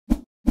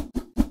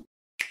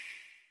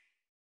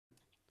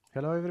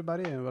Hello,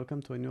 everybody, and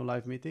welcome to a new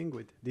live meeting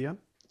with Dion.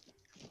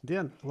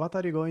 Dion, what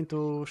are you going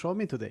to show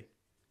me today?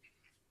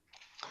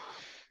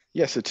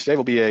 Yes, so today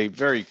will be a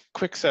very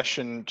quick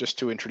session just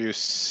to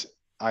introduce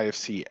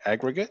IFC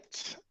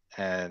aggregates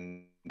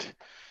and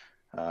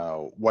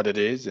what it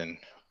is and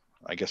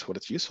I guess what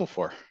it's useful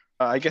for.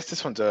 I guess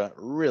this one's a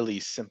really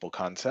simple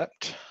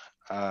concept.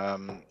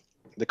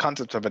 The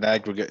concept of an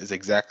aggregate is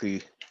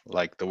exactly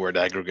like the word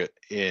aggregate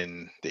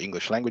in the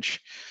English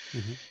language.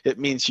 It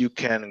means you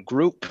can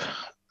group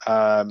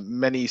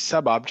many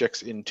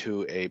sub-objects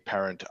into a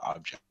parent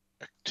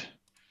object.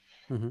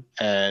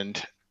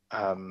 And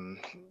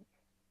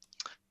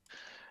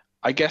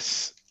I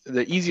guess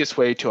the easiest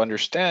way to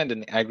understand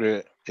an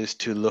aggregate is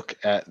to look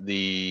at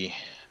the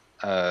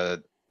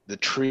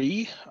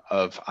tree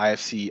of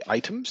IFC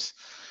items.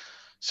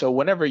 So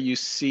whenever you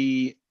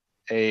see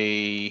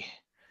a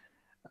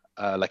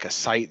like a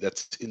site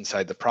that's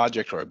inside the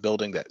project, or a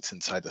building that's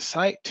inside the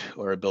site,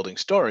 or a building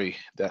story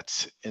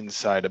that's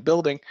inside a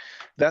building,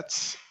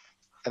 that's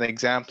an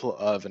example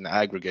of an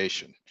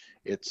aggregation.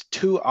 It's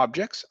two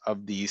objects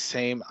of the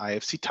same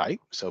IFC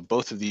type. So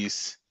both of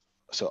these,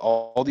 so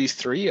all these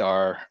three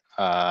are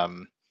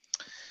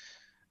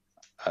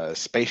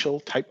spatial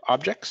type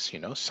objects,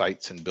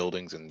 sites and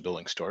buildings and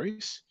building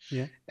stories.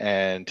 Yeah.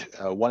 And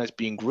one is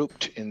being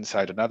grouped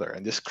inside another,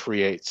 and this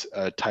creates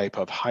a type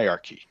of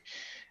hierarchy.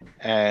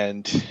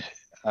 And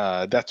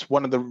that's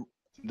one of the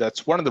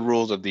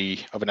rules of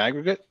an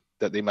aggregate,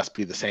 that they must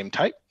be the same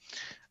type.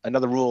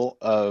 Another rule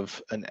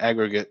of an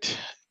aggregate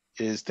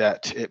is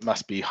that it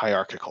must be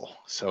hierarchical.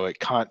 So you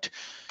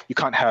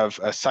can't have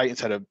a site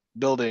inside a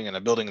building and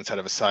a building inside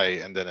of a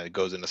site, and then it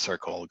goes in a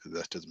circle, because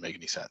that doesn't make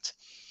any sense.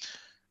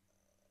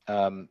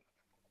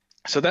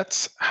 So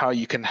that's how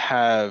you can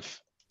have,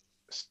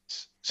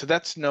 so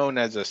that's known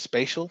as a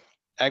spatial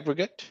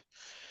aggregate.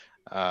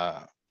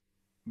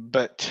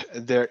 But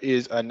there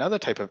is another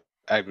type of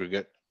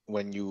aggregate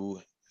when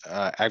you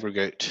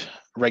aggregate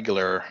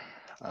regular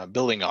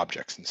building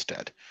objects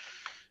instead.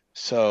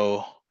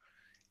 So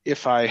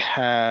if I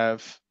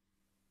have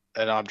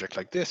an object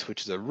like this,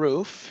 which is a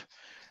roof,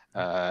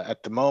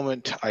 at the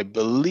moment, I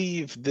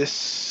believe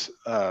this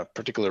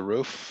particular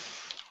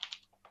roof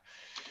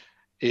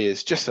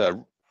is just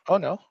oh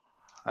no,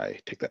 I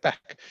take that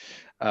back.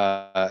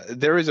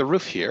 There is a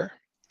roof here.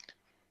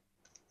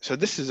 So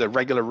this is a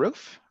regular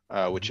roof,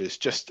 which is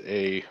just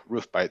a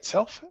roof by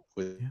itself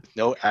with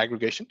no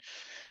aggregation.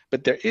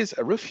 But there is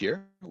a roof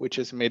here, which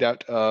is made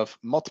out of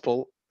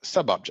multiple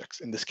sub-objects.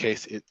 In this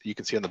case, you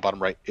can see on the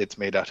bottom right, it's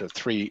made out of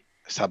 3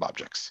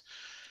 sub-objects.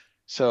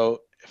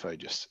 So if I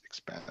just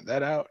expand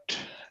that out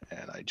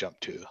and I jump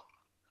to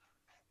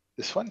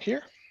this one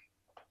here,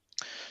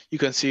 you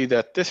can see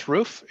that this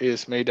roof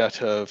is made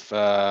out of,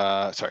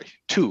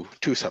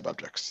 two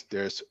sub-objects.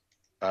 There's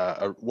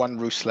one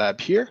roof slab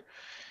here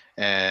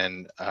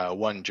and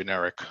one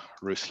generic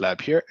roof slab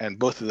here, and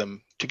both of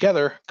them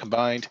together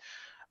combined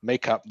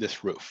make up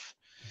this roof.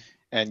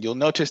 And you'll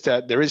notice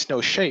that there is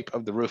no shape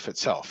of the roof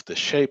itself. The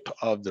shape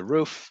of the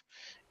roof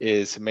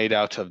is made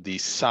out of the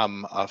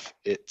sum of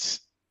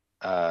its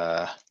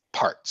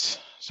parts.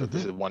 So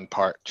this is one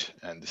part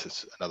and this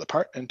is another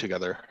part, and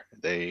together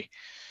they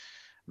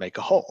make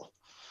a whole,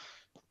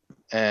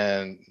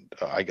 and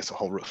I guess a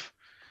whole roof.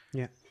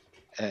 Yeah.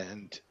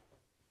 And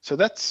so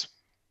that's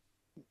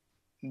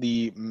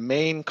the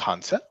main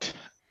concept.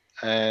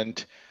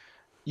 And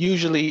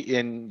usually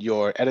in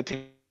your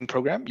editing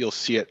program, you'll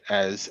see it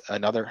as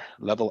another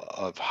level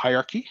of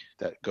hierarchy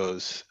that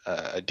goes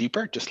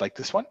deeper, just like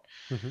this one.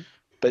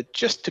 But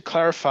just to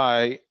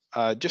clarify,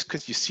 just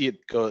because you see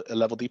it go a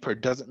level deeper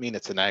doesn't mean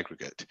it's an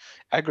aggregate.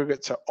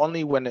 Aggregates are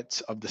only when it's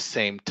of the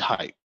same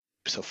type.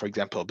 So for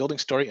example, a building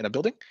story in a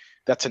building,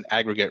 that's an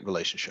aggregate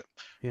relationship.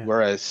 Yeah.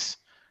 Whereas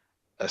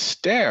a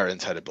stair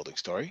inside a building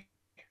story,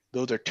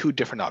 those are 2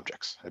 different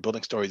objects. A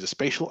building story is a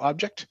spatial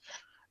object,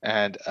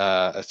 and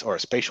or a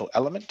spatial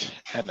element,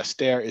 and a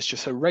stair is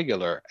just a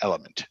regular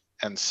element.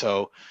 And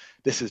so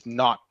this is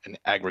not an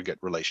aggregate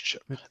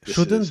relationship.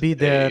 Shouldn't be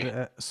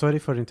there, sorry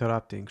for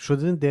interrupting,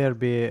 shouldn't there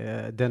be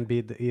then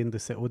be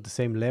with the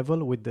same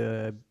level with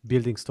the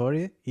building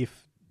story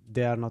if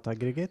they are not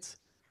aggregates?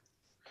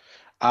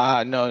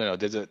 No.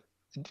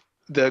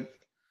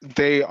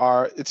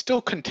 It's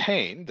still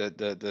contained,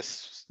 the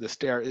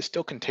stair is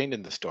still contained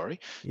in the story.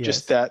 Yes.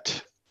 Just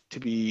that, to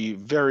be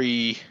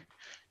very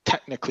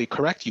technically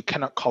correct, you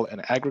cannot call it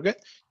an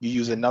aggregate. You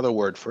use another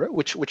word for it,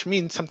 which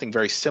means something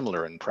very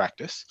similar in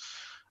practice.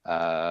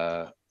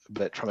 But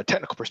from a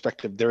technical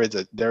perspective, there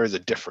is a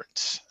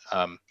difference.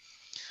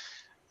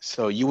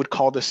 So you would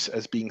call this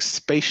as being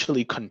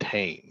spatially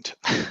contained,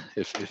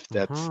 if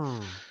that's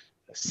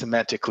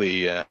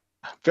semantically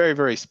very,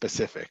 very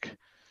specific.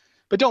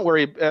 But don't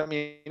worry. I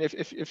mean,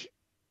 if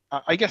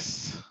I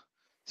guess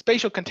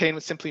spatial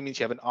containment simply means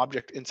you have an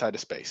object inside a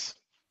space.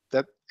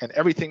 That, and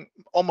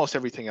almost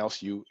everything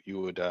else you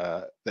would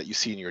that you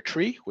see in your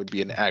tree would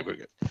be an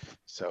aggregate.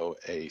 So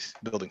a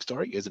building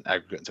story is an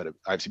aggregate inside of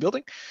IFC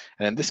building,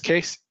 and in this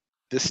case,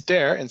 this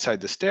stair,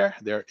 inside the stair,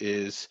 there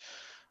is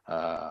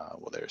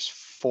well, there's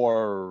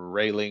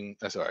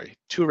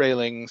two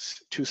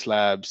railings, two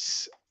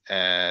slabs,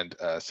 and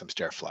some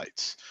stair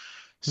flights.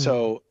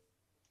 So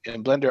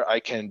in Blender, I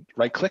can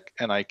right click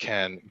and I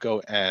can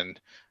go and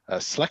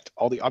select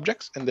all the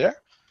objects in there.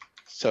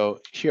 So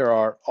here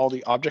are all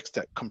the objects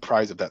that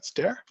comprise of that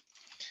stair.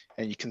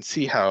 And you can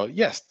see how,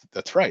 yes,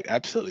 that's right,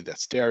 absolutely. That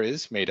stair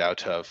is made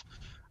out of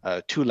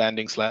two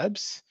landing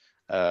slabs,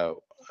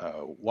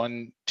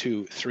 1,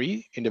 2,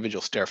 3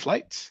 individual stair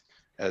flights,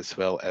 as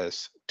well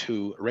as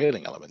 2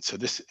 railing elements. So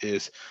this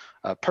is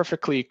a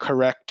perfectly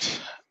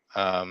correct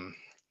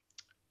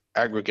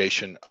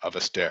aggregation of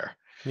a stair.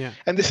 Yeah.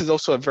 And this is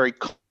also a very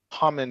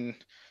common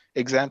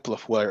example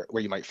of where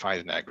you might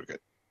find an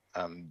aggregate.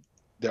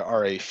 There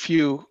are a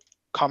few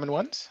common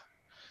ones,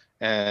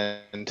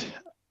 and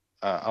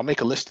I'll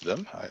make a list of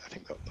them. I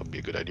think that'll be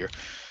a good idea.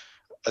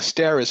 A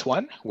stair is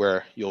one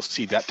where you'll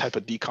see that type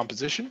of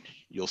decomposition.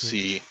 You'll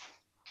see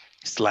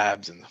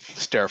slabs and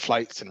stair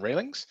flights and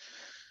railings.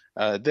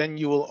 Then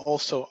you will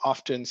also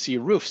often see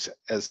roofs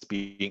as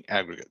being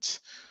aggregates.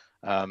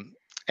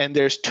 And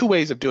there's 2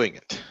 ways of doing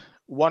it.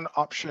 One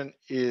option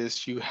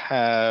is you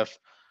have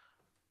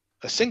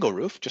a single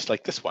roof, just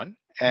like this one.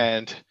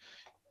 And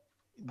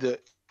the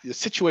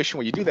situation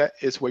where you do that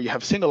is where you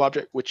have a single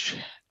object which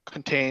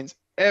contains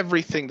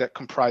everything that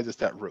comprises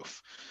that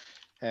roof.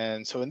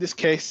 And so in this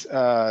case,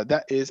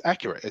 that is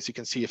accurate. As you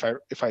can see, if I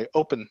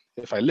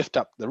lift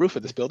up the roof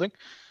of this building,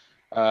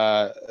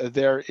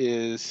 there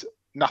is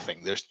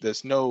nothing.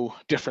 There's no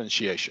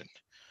differentiation.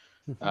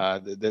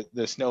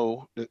 There's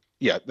no,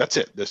 yeah, that's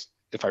it.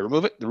 If I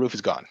remove it, the roof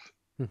is gone.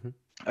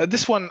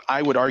 This one,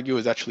 I would argue,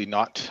 is actually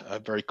not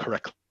very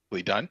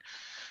correctly done.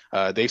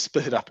 They've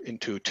split it up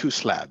into 2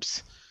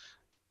 slabs.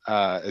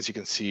 As you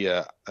can see,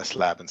 a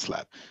slab and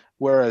slab.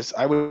 Whereas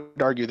I would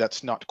argue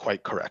that's not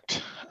quite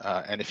correct.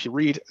 And if you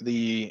read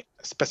the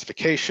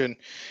specification,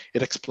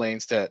 it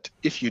explains that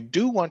if you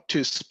do want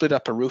to split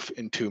up a roof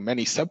into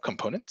many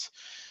subcomponents,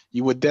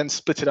 you would then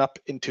split it up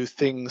into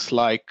things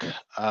like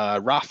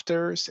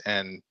rafters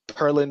and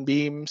purlin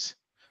beams,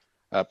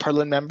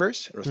 purlin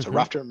members, so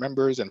rafter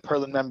members and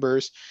purlin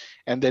members.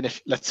 And then if,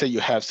 let's say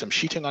you have some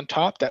sheeting on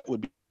top, that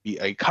would be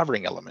a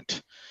covering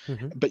element.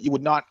 But you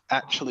would not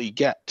actually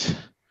get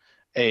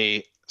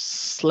a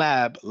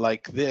slab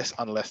like this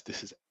unless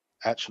this is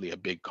actually a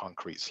big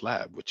concrete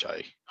slab, which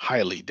I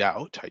highly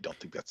doubt. I don't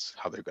think that's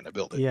how they're going to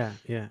build it. Yeah,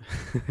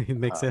 it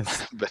makes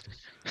sense.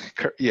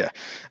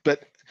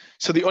 But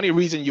so the only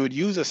reason you would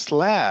use a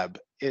slab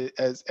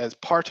as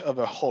part of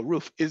a whole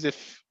roof is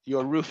if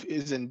your roof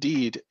is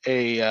indeed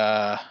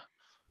does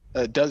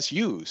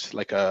use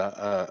like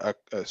a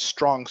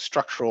strong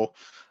structural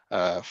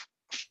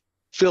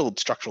filled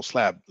structural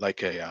slab,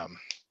 like a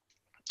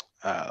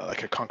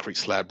concrete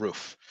slab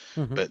roof.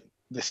 But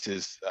this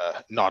is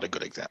not a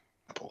good example.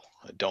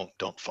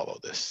 Don't follow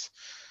this.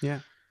 Yeah.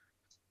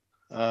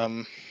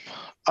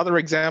 Other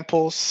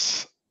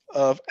examples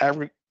of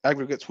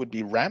aggregates would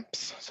be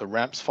ramps. So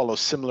ramps follow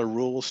similar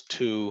rules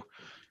to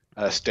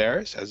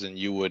stairs, as in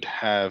you would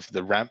have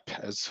the ramp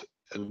as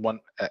one,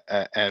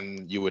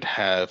 and you would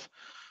have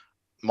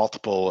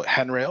multiple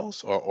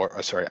handrails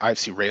or sorry,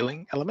 IFC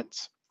railing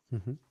elements,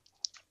 and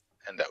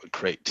that would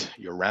create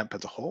your ramp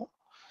as a whole.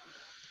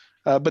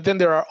 But then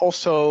there are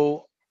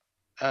also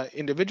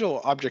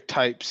individual object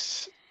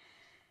types.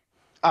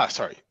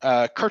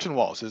 Curtain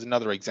walls is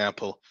another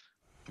example,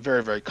 a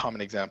very, very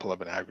common example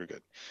of an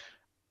aggregate,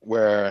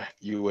 where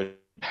you would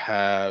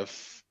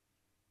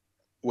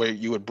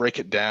break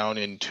it down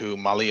into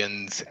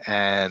mullions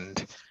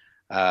and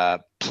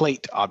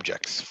plate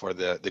objects for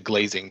the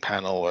glazing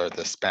panel or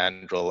the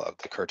spandrel of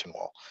the curtain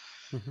wall.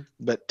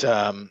 But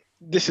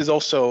this is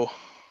also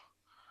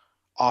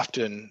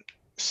often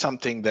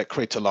something that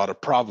creates a lot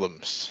of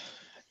problems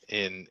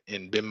in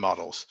BIM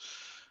models,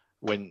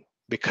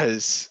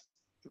 because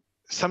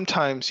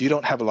sometimes you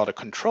don't have a lot of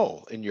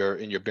control in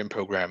your BIM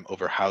program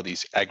over how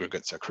these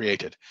aggregates are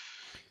created.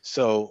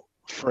 So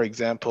for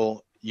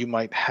example, you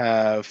might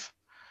have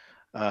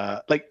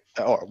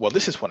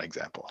this is one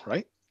example,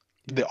 right?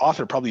 The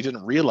author probably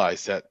didn't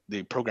realize that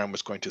the program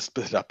was going to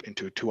split it up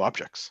into 2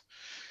 objects,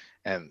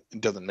 and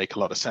it doesn't make a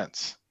lot of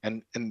sense.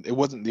 And it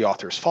wasn't the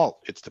author's fault;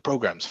 it's the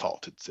program's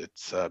fault.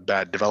 It's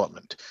bad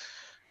development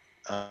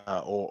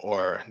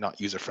or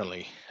not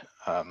user-friendly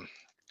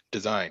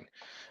design.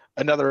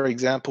 Another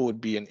example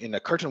would be in a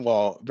curtain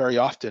wall. Very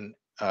often,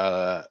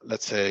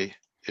 let's say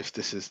if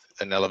this is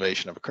an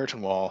elevation of a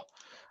curtain wall,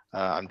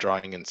 I'm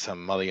drawing in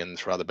some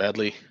mullions rather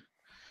badly.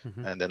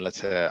 And then let's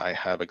say I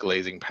have a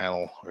glazing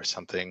panel or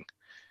something,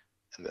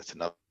 and that's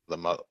another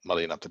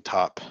mullion up the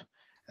top,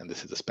 and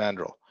this is a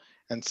spandrel.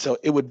 And so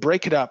it would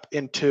break it up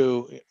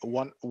into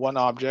one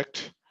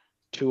object,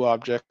 2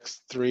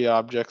 objects, 3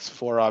 objects,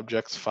 4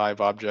 objects,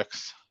 5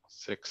 objects,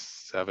 6,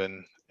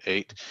 7,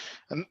 8,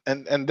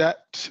 and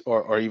that,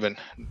 or even,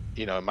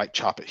 it might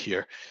chop it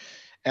here.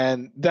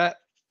 And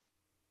that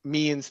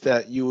means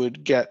that you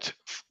would get,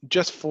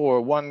 just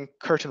for one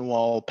curtain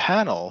wall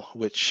panel,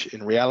 which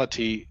in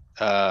reality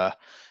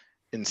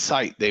in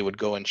site, they would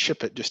go and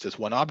ship it just as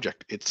one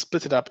object. It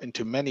split it up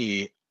into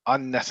many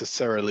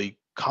unnecessarily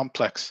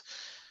complex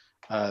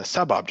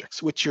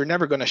sub-objects, which you're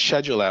never going to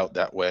schedule out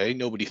that way.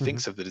 Nobody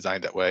thinks of the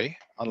design that way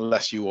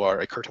unless you are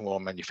a curtain wall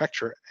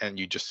manufacturer, and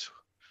you just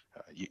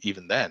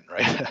even then,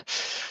 right?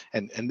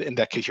 and in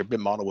that case, your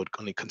BIM model would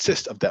only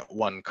consist of that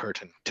one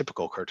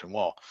typical curtain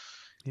wall.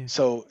 Yeah.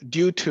 So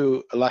due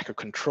to a lack of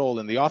control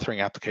in the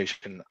authoring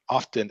application,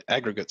 often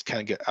aggregates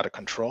can get out of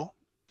control,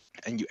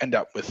 and you end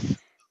up with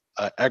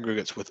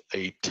aggregates with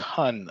a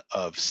ton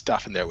of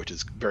stuff in there, which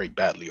is very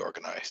badly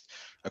organized.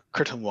 A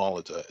curtain wall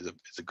is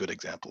a good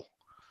example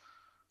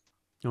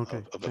of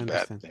a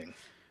bad thing.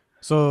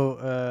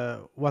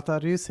 So what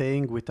are you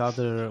saying with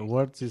other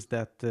words is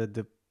that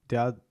the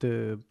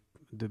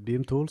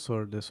BIM tools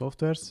or the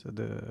softwares,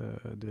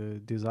 the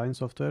design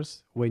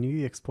softwares, when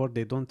you export,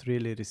 they don't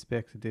really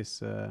respect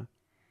this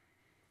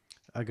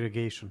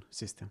aggregation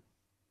system?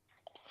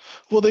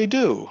 Well, they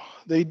do.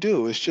 They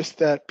do. It's just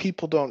that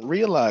people don't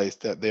realize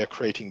that they're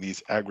creating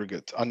these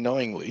aggregates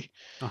unknowingly,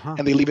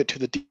 and they leave it to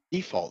the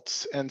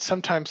defaults. And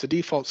sometimes the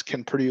defaults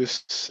can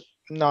produce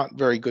not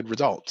very good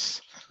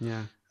results.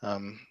 Yeah.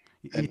 And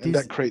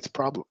that creates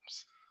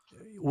problems.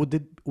 Would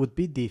it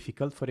be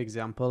difficult, for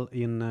example,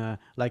 in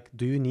like,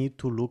 do you need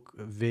to look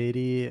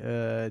very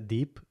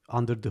deep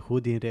under the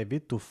hood in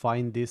Revit to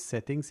find these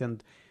settings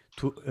and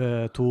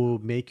to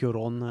make your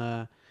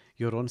own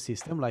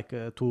system, like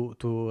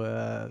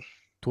to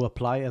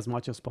apply as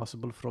much as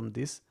possible from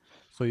this,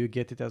 so you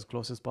get it as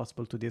close as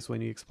possible to this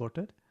when you export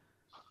it?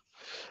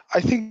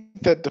 I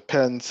think that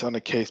depends on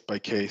a case by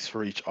case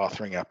for each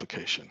authoring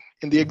application.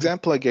 In the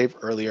example I gave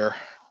earlier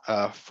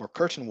for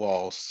curtain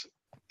walls,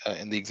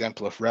 in the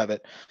example of Revit,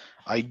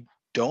 I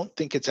don't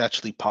think it's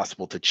actually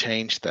possible to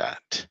change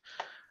that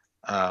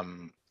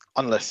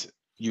unless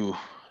you,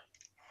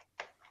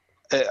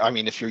 I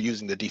mean, if you're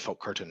using the default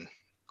curtain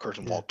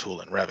wall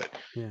tool in Revit,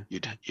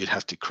 you'd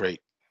have to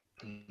create,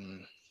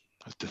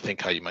 have to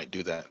think how you might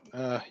do that.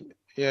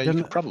 Yeah, you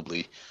could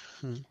probably,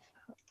 it's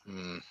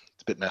a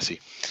bit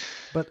messy.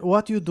 But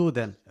what you do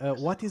then,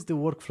 what is the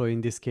workflow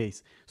in this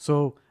case?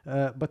 So,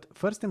 but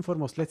first and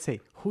foremost, let's say,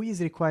 who is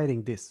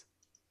requiring this?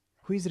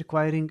 Who is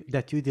requiring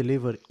that you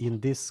deliver in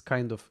this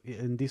kind of,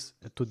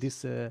 to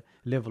this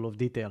level of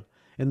detail?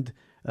 And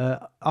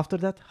after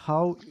that,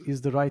 how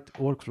is the right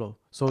workflow?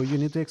 So you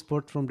need to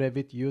export from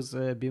Revit, use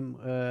BIM,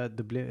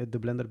 the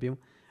Blender BIM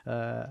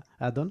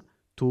add-on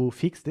to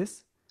fix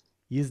this.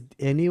 Is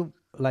any,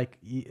 like,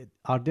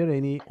 are there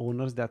any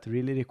owners that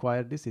really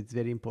require this? It's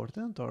very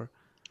important, or?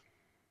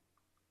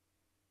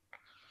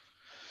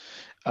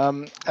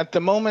 At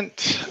the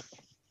moment,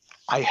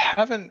 I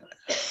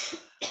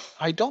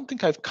don't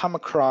think I've come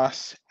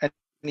across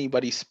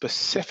anybody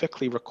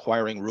specifically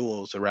requiring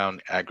rules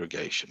around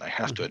aggregation, I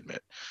have to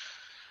admit.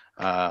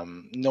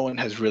 No one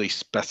has really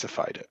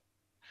specified it.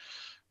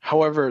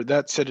 However,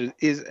 that said, it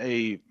is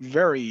a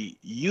very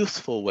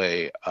useful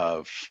way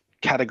of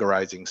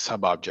categorizing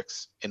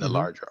sub-objects in a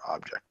larger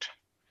object.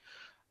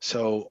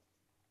 So,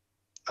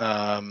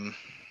 yeah,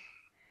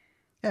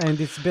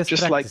 and it's best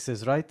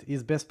practices, right?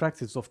 It's best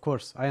practice, of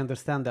course. I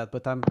understand that,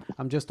 but I'm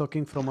just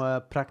talking from a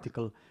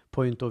practical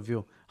point of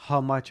view. How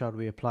much are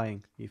we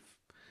applying if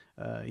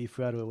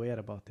we are aware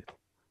about it?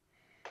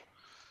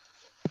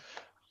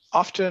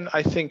 Often,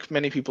 I think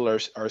many people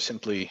are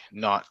simply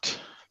not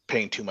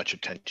paying too much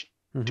attention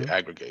to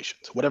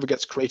aggregations. Whatever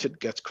gets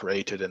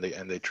created, and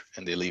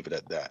they leave it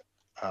at that.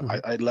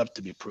 I'd love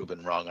to be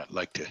proven wrong. I'd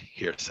like to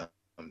hear some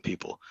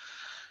people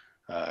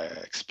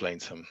explain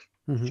some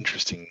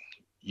interesting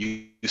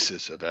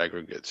uses of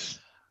aggregates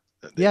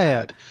that they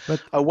had.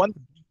 But one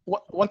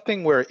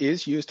thing where it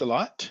is used a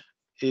lot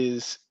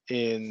is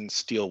in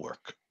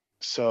steelwork.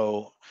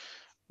 So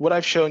what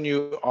I've shown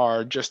you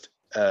are just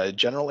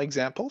general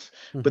examples,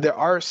 but there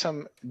are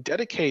some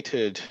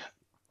dedicated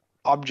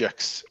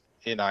objects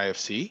in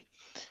IFC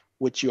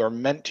which you are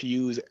meant to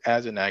use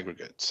as an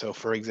aggregate. So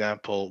for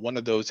example, one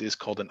of those is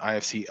called an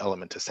IFC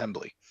element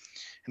assembly.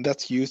 And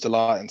that's used a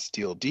lot in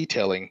steel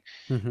detailing,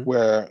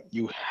 where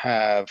you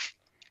have,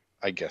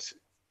 I guess,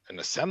 an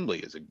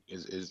assembly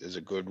is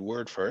a good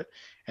word for it.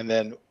 And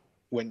then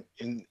when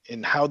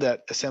in how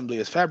that assembly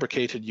is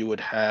fabricated, you would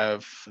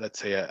have, let's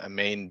say, a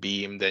main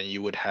beam, then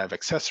you would have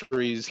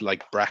accessories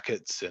like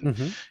brackets and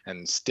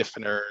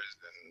stiffeners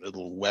and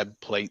little web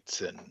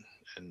plates and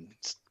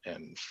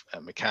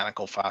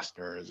mechanical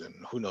fasteners and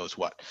who knows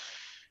what.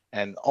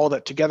 And all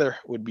that together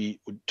would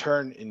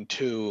turn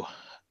into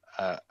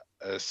a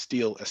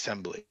steel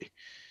assembly.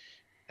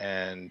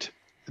 And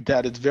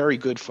that is very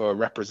good for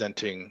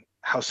representing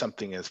how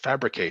something is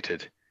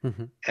fabricated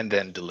and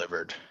then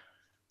delivered.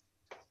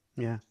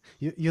 Yeah,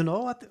 you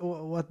know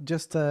what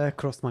just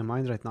crossed my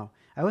mind right now?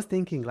 I was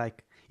thinking,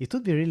 like, it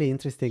would be really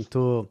interesting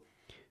to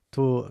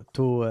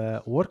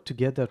work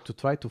together to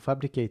try to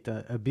fabricate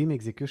a BIM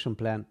execution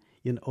plan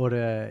or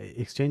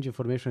exchange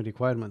information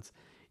requirements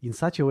in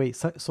such a way,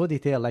 so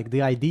detailed, like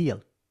the ideal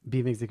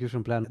BIM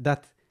execution plan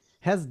that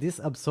has this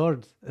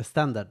absurd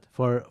standard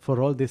for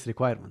all these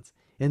requirements,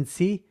 and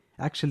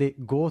actually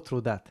go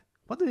through that.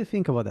 What do you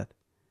think about that?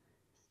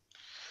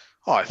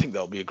 Oh, I think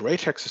that'll be a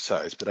great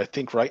exercise, but I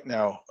think right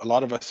now a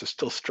lot of us are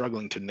still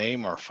struggling to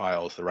name our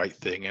files the right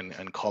thing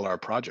and call our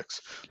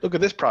projects. Look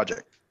at this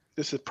project.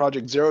 This is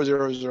project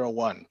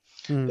 0001.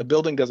 The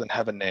building doesn't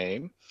have a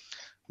name.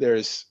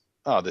 There's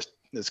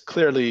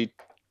clearly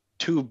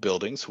two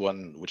buildings,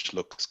 one which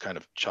looks kind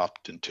of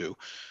chopped in two,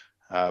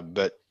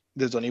 but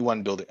there's only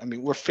one building. I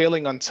mean, we're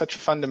failing on such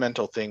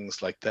fundamental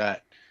things like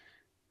that.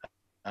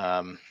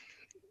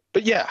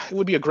 But yeah, it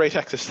would be a great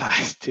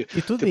exercise to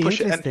It would be push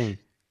it. interesting.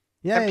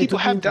 Yeah, And it people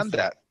would be have done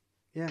interesting. that.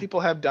 Yeah. People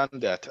have done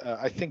that.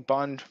 I think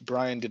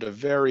Brian did a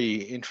very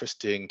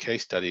interesting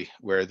case study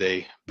where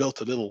they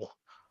built a little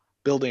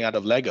building out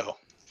of Lego,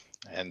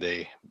 and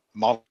they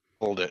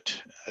modeled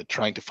it,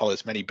 trying to follow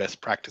as many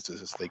best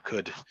practices as they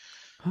could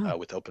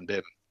with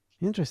OpenBIM.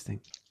 Interesting.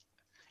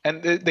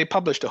 And they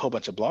published a whole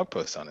bunch of blog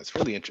posts on it. It's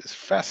really interesting.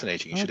 It's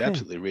fascinating. You should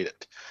absolutely read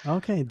it.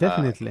 Okay,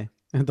 definitely.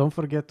 Don't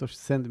forget to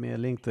send me a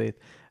link to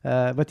it.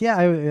 But yeah,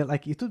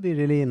 like it would be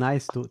really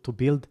nice to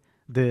build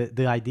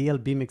the ideal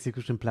BIM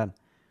execution plan,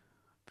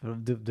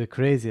 the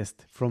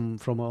craziest from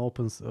an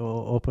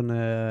open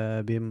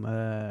BIM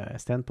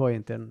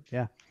standpoint, and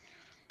yeah,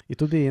 it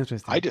would be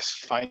interesting. I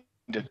just find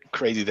it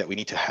crazy that we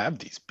need to have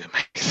these BIM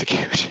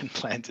execution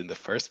plans in the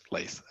first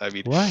place. I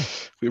mean, Why?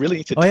 we really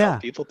need to tell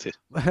people to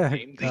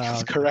name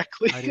things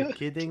correctly. Are you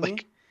kidding me?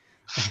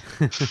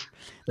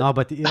 No,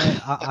 but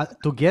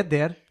to get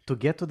there, to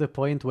get to the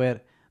point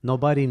where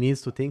nobody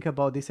needs to think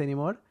about this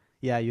anymore,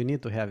 yeah, you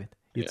need to have it.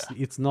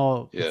 It's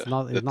not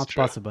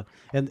possible.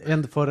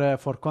 And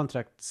for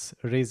contracts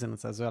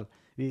reasons as well,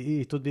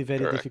 it would be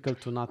very difficult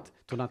to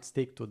not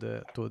stick to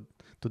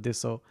this.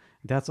 So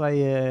that's why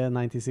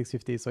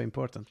 9650 is so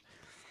important,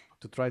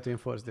 to try to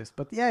enforce this.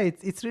 But yeah,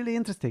 it's really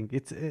interesting.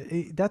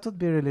 That would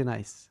be really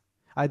nice.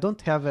 I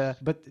don't have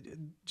but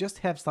just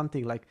have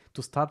something like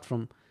to start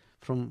from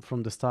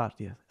the start.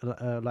 Yeah,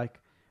 like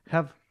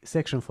have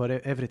section for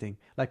everything.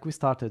 Like we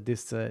started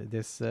this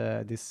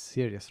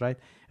series, right,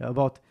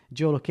 about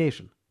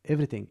geolocation,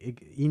 everything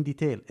in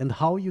detail, and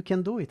how you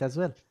can do it as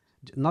well.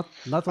 Not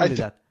only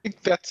that. I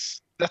think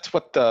that's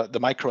what the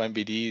micro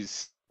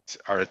MVDs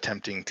are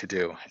attempting to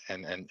do,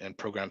 and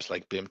programs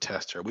like BIM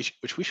Tester,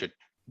 which we should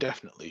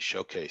definitely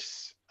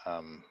showcase.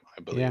 I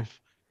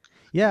believe.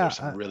 Yeah. There's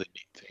some really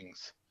neat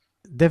things.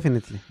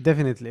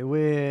 Definitely.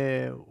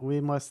 We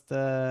must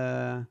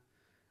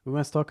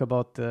talk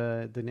about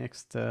the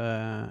next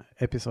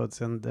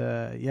episodes, and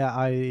yeah,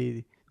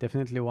 I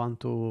definitely want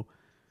to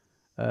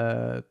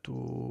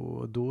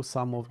do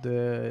some of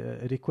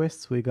the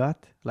requests we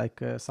got,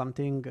 like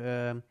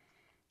something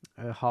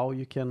how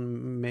you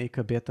can make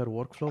a better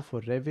workflow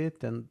for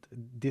Revit and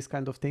these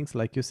kind of things,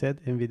 like you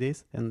said,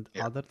 MVDs and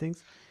other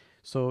things.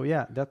 So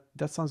yeah,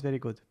 that sounds very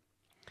good.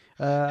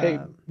 Hey,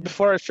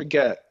 before I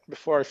forget,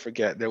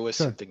 there was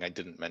something I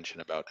didn't mention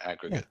about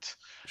aggregates.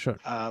 Yeah, sure.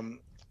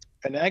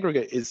 An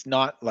aggregate is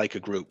not like a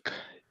group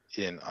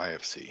in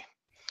IFC.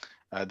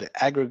 The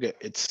aggregate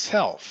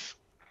itself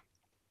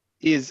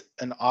is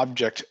an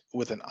object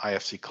with an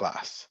IFC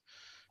class.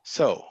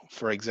 So,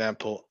 for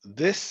example,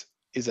 this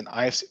is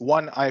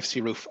one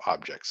IFC roof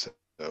object. So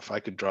if I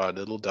could draw a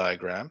little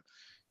diagram,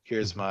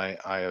 here's my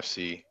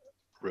IFC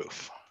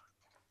roof.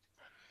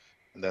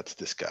 And that's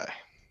this guy.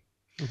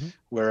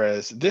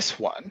 Whereas this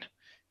one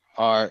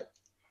are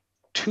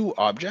two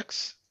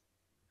objects,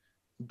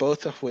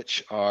 both of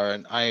which are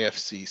an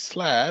IFC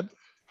slab,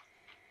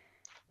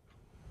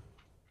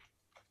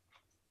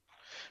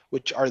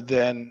 which are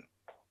then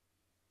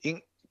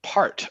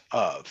part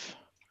of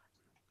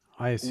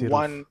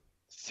one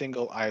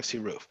single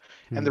IFC roof.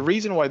 And the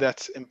reason why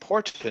that's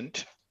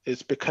important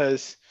is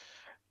because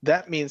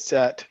that means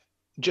that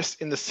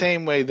just in the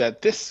same way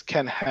that this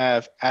can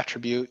have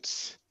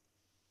attributes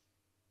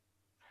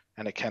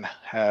and it can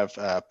have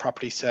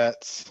property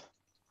sets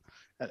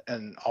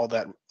and all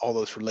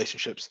those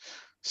relationships,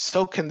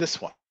 so can this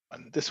one.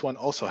 This one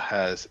also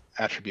has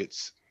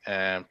attributes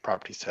and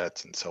property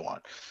sets and so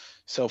on.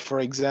 So for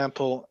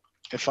example,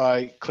 if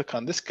I click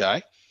on this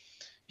guy,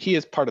 he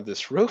is part of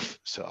this roof.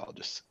 So I'll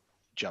just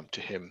jump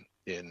to him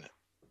in,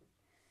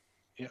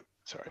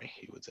 sorry,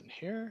 he was in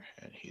here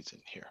and he's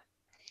in here.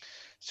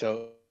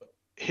 So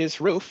his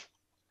roof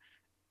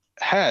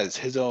has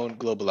his own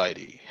global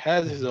ID,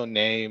 has his own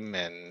name,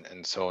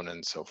 and so on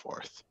and so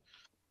forth.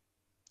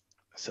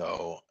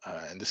 So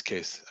in this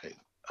case,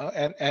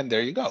 and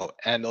there you go,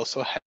 and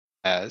also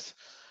has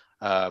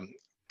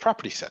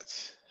property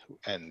sets,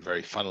 and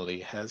very funnily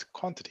has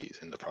quantities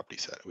in the property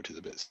set, which is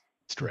a bit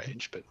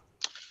strange, but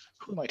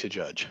who am I to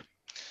judge?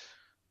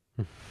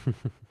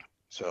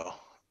 So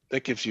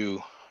that gives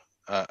you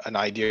an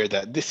idea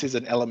that this is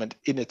an element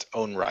in its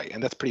own right,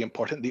 and that's pretty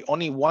important. The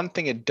only one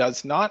thing it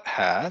does not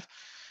have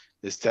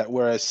is that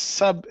whereas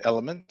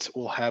sub-elements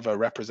will have a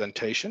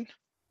representation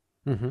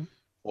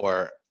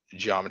or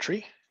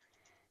geometry,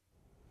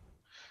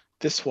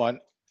 this one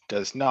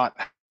does not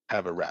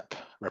have a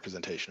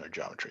representation or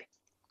geometry.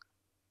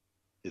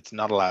 It's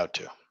not allowed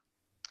to.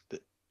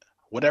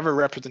 Whatever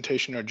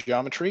representation or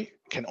geometry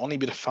can only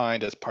be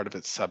defined as part of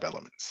its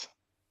sub-elements.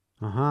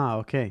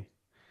 Okay.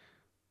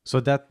 So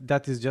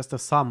that is just a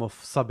sum of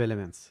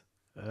sub-elements.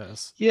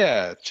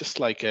 Yeah, just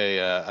like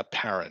a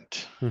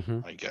parent, Mm-hmm.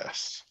 I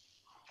guess.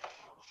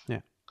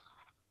 Yeah.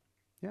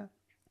 Yeah.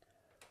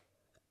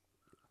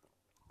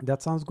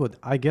 That sounds good.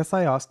 I guess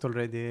I asked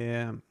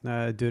already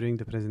during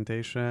the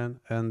presentation,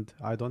 and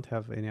I don't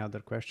have any other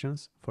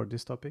questions for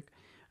this topic.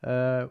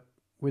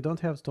 We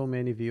don't have so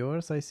many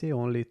viewers. I see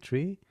only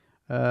 3.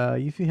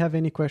 If you have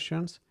any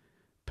questions,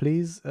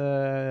 please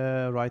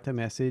write a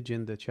message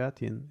in the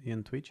chat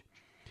in Twitch.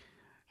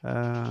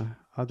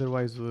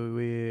 Otherwise,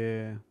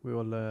 we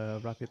will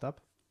wrap it up.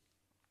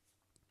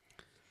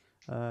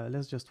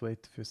 Let's just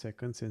wait a few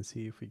seconds and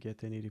see if we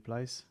get any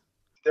replies.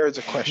 There's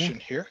a question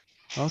here.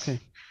 Okay.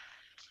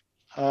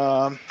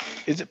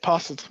 Is it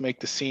possible to make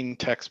the scene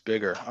text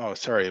bigger? Oh,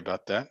 sorry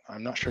about that.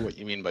 I'm not sure what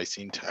you mean by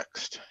scene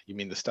text. You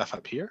mean the stuff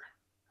up here?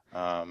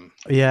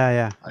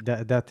 Yeah.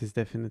 That is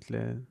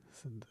definitely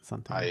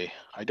something.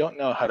 I don't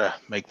know how to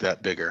make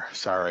that bigger.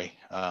 Sorry.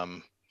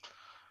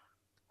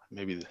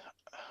 Maybe.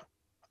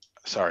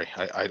 Sorry,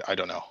 I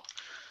don't know.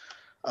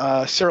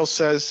 Cyril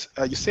says,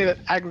 you say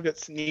that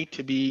aggregates need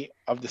to be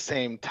of the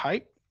same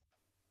type,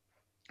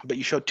 but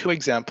you showed 2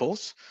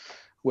 examples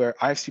where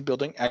IFC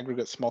building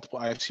aggregates multiple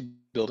IFC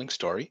building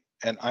story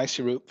and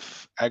IFC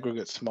roof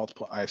aggregates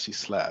multiple IFC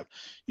slab.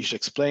 You should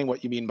explain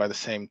what you mean by the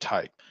same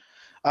type.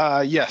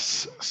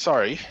 Yes,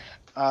 sorry.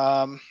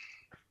 I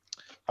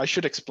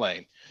should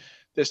explain.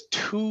 There's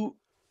two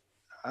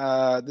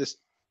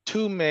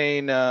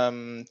main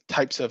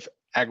types of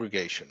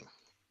aggregation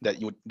that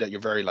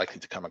you're very likely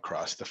to come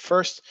across. The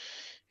first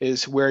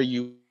is where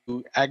you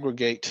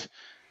aggregate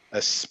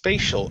a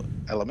spatial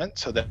element,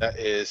 so that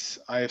is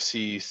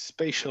IFC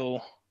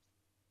spatial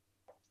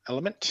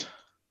element,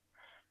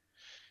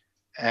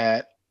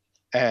 and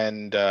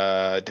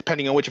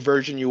depending on which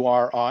version you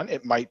are on,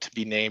 it might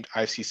be named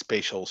IFC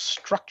spatial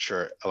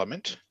structure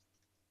element.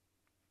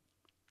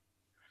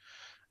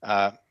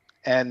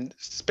 And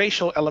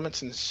spatial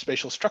elements and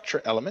spatial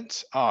structure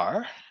elements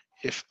are,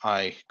 if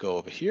I go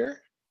over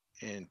here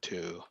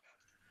into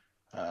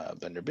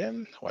Blender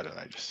BIM, why don't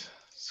I just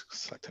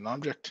select an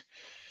object?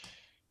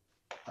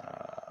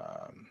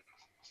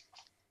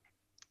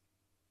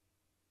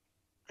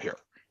 Here,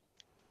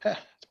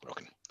 it's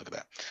broken, look at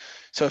that.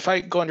 So if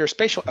I go under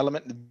spatial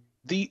element,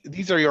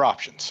 these are your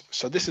options.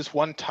 So this is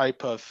one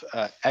type of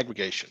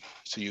aggregation.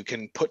 So you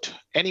can put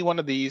any one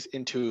of these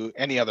into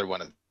any other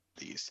one of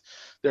these.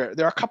 There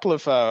are a couple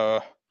of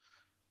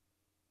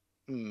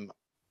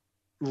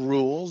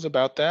rules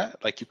about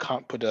that. Like you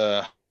can't put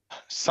a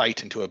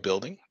site into a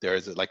building. There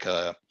is like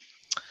a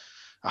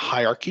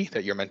hierarchy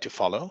that you're meant to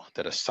follow,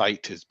 that a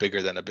site is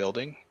bigger than a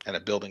building, and a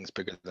building is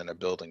bigger than a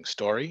building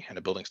story, and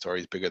a building story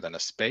is bigger than a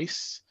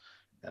space.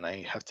 And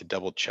I have to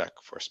double check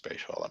for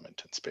spatial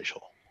element and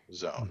spatial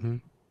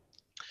zone.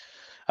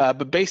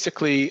 But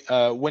basically,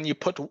 when you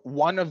put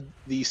one of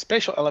the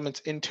spatial elements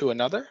into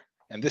another,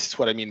 and this is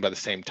what I mean by the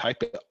same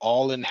type, it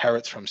all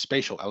inherits from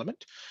spatial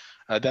element,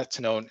 that's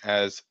known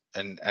as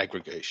an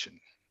aggregation.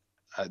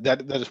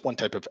 That is one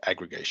type of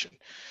aggregation.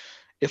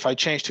 If I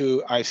change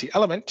to IFC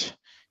element,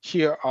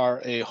 here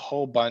are a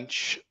whole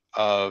bunch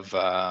of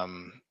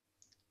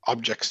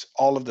objects,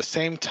 all of the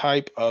same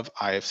type of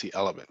IFC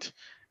element.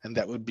 And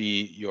that would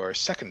be your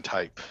second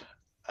type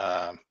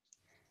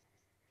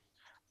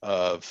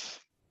of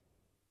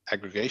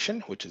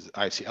aggregation, which is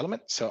IFC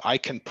element. So I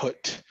can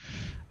put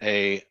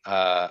a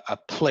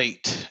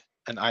plate,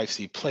 an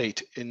IFC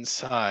plate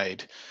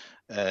inside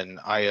an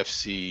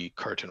IFC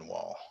curtain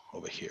wall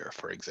over here,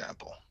 for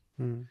example.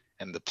 And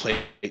the plate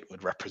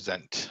would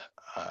represent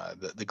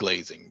the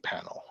glazing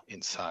panel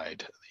inside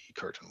the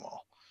curtain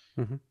wall.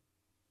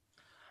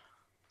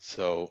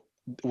 So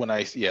when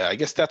I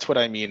guess that's what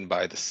I mean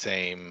by the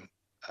same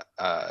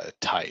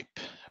type.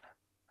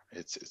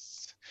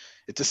 It's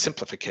a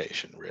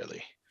simplification,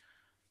 really.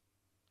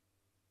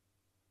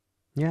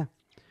 Yeah.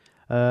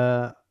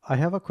 I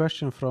have a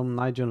question from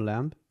Nigel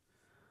Lamb.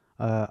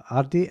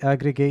 Are the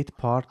aggregate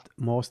part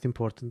most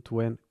important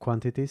when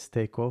quantities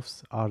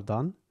takeoffs are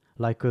done?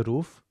 Like a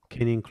roof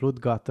can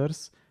include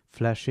gutters,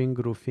 flashing,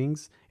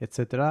 roofings,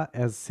 etc.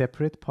 as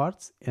separate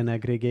parts and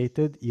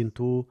aggregated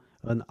into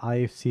an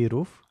IFC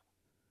roof?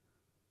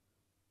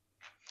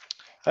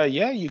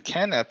 Yeah, you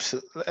can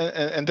absolutely,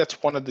 and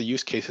that's one of the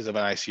use cases of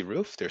an IFC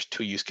roof. There's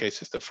 2 use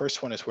cases. The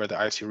first one is where the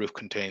IFC roof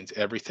contains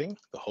everything,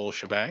 the whole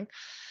shebang.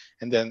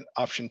 And then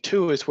option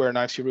 2 is where an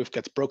IFC roof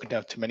gets broken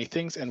down to many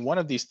things. And one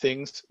of these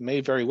things may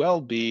very well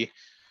be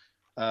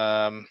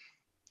a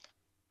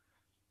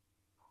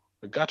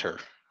gutter.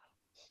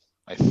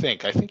 I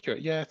think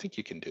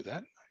you can do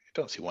that. I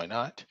don't see why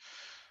not.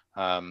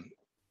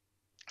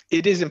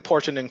 It is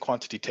important in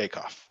quantity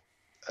takeoff,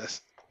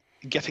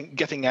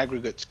 getting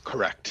aggregates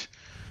correct.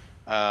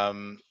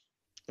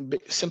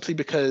 Simply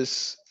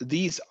because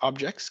these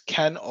objects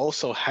can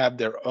also have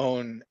their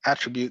own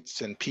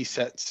attributes and P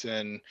sets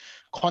and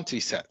quantity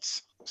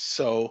sets.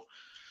 So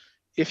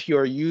if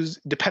you're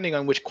depending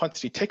on which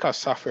quantity takeoff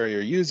software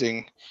you're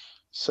using,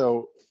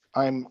 so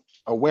I'm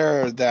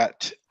aware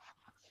that,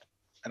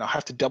 and I'll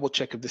have to double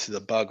check if this is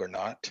a bug or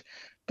not,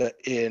 But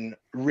in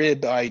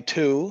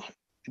RibI2,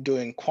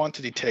 doing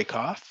quantity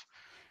takeoff,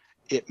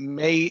 it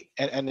may,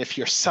 and if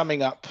you're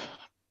summing up,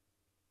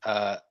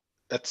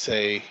 let's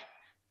say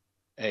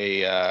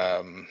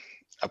a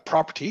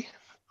property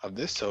of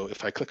this. So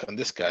if I click on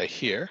this guy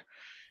here,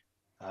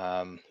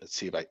 let's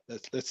see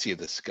if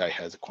this guy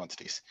has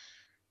quantities.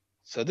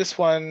 So this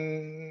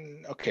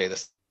one, okay,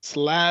 the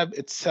slab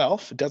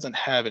itself doesn't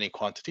have any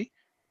quantity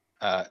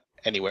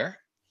anywhere,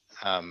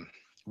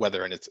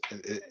 whether it's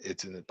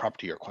in the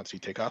property or quantity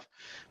takeoff,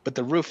 but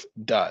the roof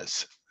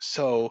does.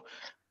 So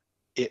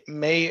it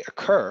may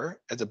occur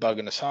as a bug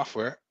in the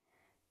software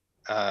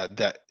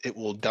that it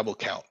will double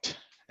count.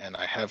 And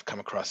I have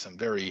come across some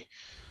very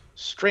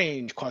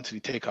strange quantity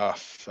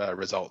takeoff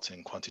results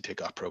in quantity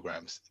takeoff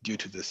programs due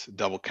to this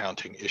double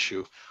counting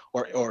issue,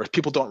 or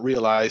people don't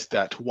realize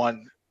that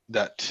one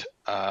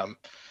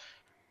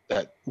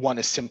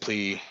is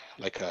simply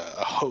like a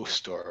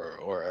host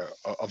or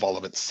of all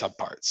of its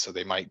subparts, so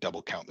they might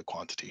double count the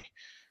quantity.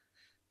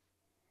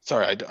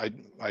 Sorry,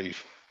 I'm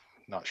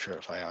not sure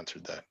if I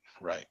answered that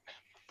right.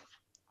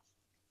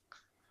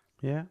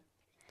 Yeah.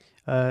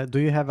 Do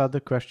you have other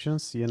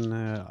questions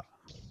in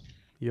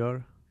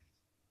your?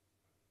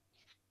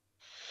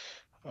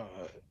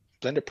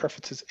 Blender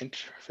preferences,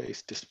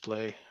 interface,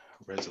 display,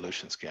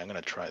 resolution scale. I'm going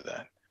to try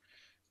that.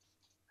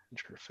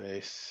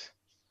 Interface,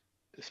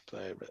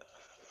 display,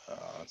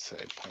 let's say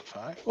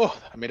 0.5. Oh,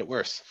 I made it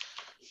worse.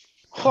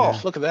 Oh,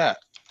 Yeah. look at that.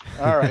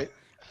 All right.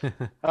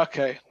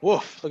 Okay.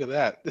 Woof, look at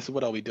that. This is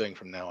what I'll be doing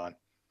from now on.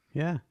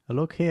 Yeah,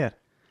 look here.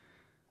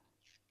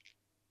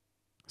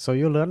 So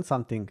you learned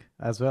something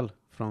as well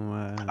from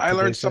I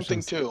learned today's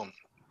something sessions. too.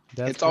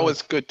 That's It's great.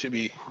 always good to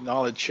be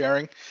knowledge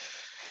sharing.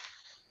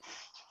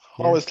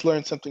 Yeah. Always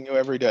learn something new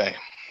every day.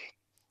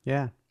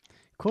 Yeah.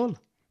 Cool.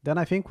 Then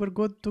I think we're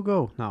good to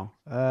go now.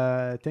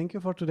 Thank you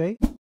for today.